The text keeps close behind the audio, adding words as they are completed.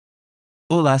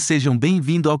Olá, sejam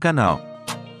bem-vindos ao canal.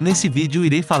 Nesse vídeo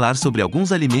irei falar sobre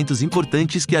alguns alimentos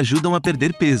importantes que ajudam a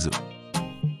perder peso.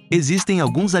 Existem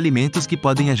alguns alimentos que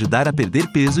podem ajudar a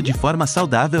perder peso de forma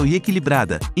saudável e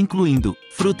equilibrada, incluindo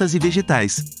frutas e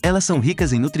vegetais. Elas são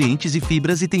ricas em nutrientes e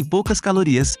fibras e têm poucas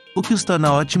calorias, o que os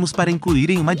torna ótimos para incluir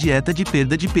em uma dieta de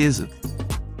perda de peso.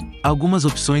 Algumas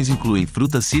opções incluem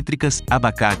frutas cítricas,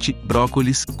 abacate,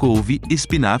 brócolis, couve,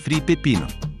 espinafre e pepino.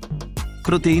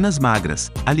 Proteínas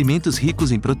magras. Alimentos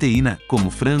ricos em proteína,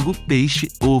 como frango, peixe,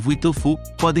 ovo e tofu,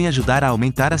 podem ajudar a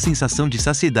aumentar a sensação de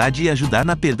saciedade e ajudar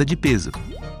na perda de peso.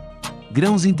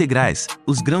 Grãos integrais.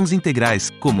 Os grãos integrais,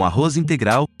 como arroz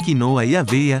integral, quinoa e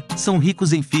aveia, são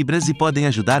ricos em fibras e podem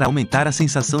ajudar a aumentar a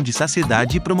sensação de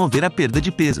saciedade e promover a perda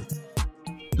de peso.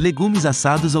 Legumes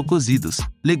assados ou cozidos.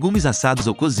 Legumes assados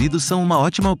ou cozidos são uma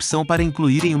ótima opção para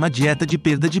incluir em uma dieta de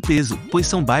perda de peso, pois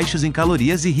são baixos em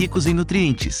calorias e ricos em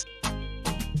nutrientes.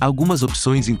 Algumas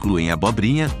opções incluem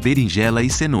abobrinha, berinjela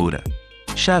e cenoura.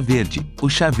 Chá verde. O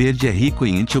chá verde é rico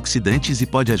em antioxidantes e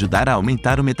pode ajudar a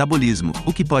aumentar o metabolismo,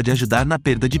 o que pode ajudar na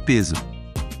perda de peso.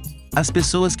 As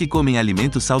pessoas que comem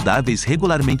alimentos saudáveis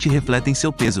regularmente refletem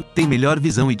seu peso, têm melhor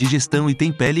visão e digestão e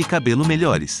têm pele e cabelo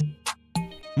melhores.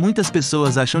 Muitas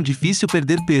pessoas acham difícil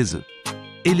perder peso.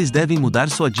 Eles devem mudar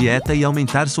sua dieta e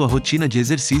aumentar sua rotina de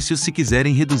exercícios se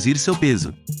quiserem reduzir seu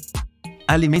peso.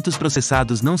 Alimentos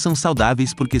processados não são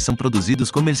saudáveis porque são produzidos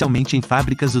comercialmente em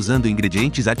fábricas usando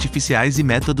ingredientes artificiais e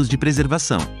métodos de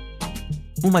preservação.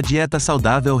 Uma dieta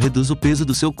saudável reduz o peso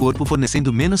do seu corpo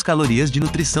fornecendo menos calorias de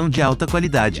nutrição de alta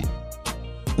qualidade.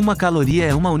 Uma caloria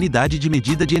é uma unidade de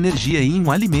medida de energia em um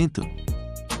alimento.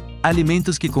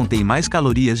 Alimentos que contêm mais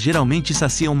calorias geralmente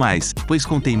saciam mais, pois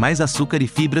contêm mais açúcar e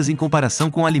fibras em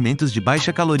comparação com alimentos de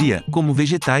baixa caloria, como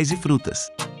vegetais e frutas.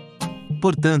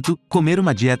 Portanto, comer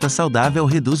uma dieta saudável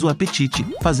reduz o apetite,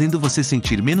 fazendo você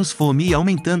sentir menos fome e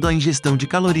aumentando a ingestão de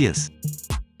calorias.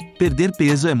 Perder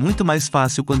peso é muito mais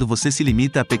fácil quando você se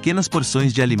limita a pequenas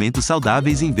porções de alimentos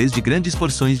saudáveis em vez de grandes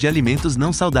porções de alimentos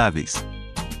não saudáveis.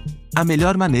 A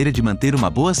melhor maneira de manter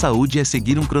uma boa saúde é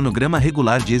seguir um cronograma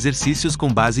regular de exercícios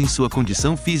com base em sua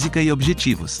condição física e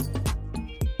objetivos.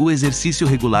 O exercício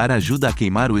regular ajuda a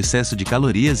queimar o excesso de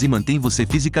calorias e mantém você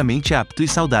fisicamente apto e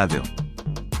saudável.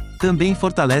 Também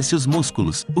fortalece os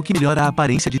músculos, o que melhora a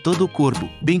aparência de todo o corpo,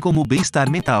 bem como o bem-estar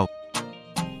mental.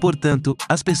 Portanto,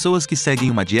 as pessoas que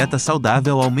seguem uma dieta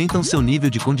saudável aumentam seu nível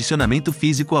de condicionamento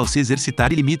físico ao se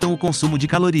exercitar e limitam o consumo de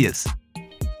calorias.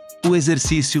 O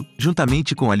exercício,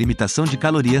 juntamente com a limitação de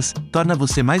calorias, torna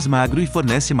você mais magro e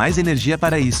fornece mais energia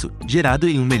para isso, gerado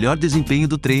em um melhor desempenho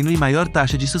do treino e maior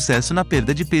taxa de sucesso na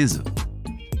perda de peso.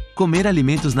 Comer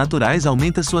alimentos naturais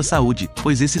aumenta sua saúde,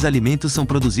 pois esses alimentos são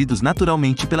produzidos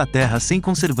naturalmente pela terra sem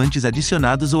conservantes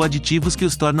adicionados ou aditivos que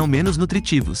os tornam menos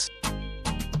nutritivos.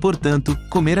 Portanto,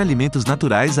 comer alimentos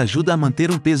naturais ajuda a manter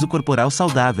um peso corporal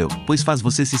saudável, pois faz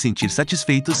você se sentir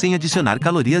satisfeito sem adicionar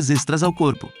calorias extras ao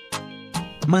corpo.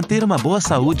 Manter uma boa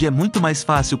saúde é muito mais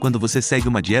fácil quando você segue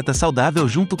uma dieta saudável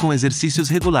junto com exercícios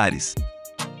regulares.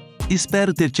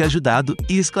 Espero ter te ajudado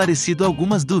e esclarecido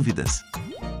algumas dúvidas.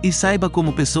 E saiba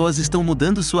como pessoas estão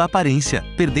mudando sua aparência,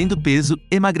 perdendo peso,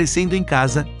 emagrecendo em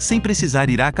casa, sem precisar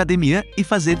ir à academia e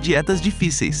fazer dietas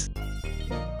difíceis.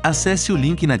 Acesse o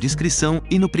link na descrição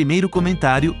e no primeiro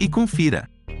comentário e confira.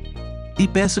 E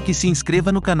peço que se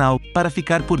inscreva no canal, para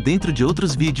ficar por dentro de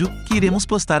outros vídeos que iremos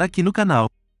postar aqui no canal.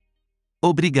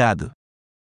 Obrigado!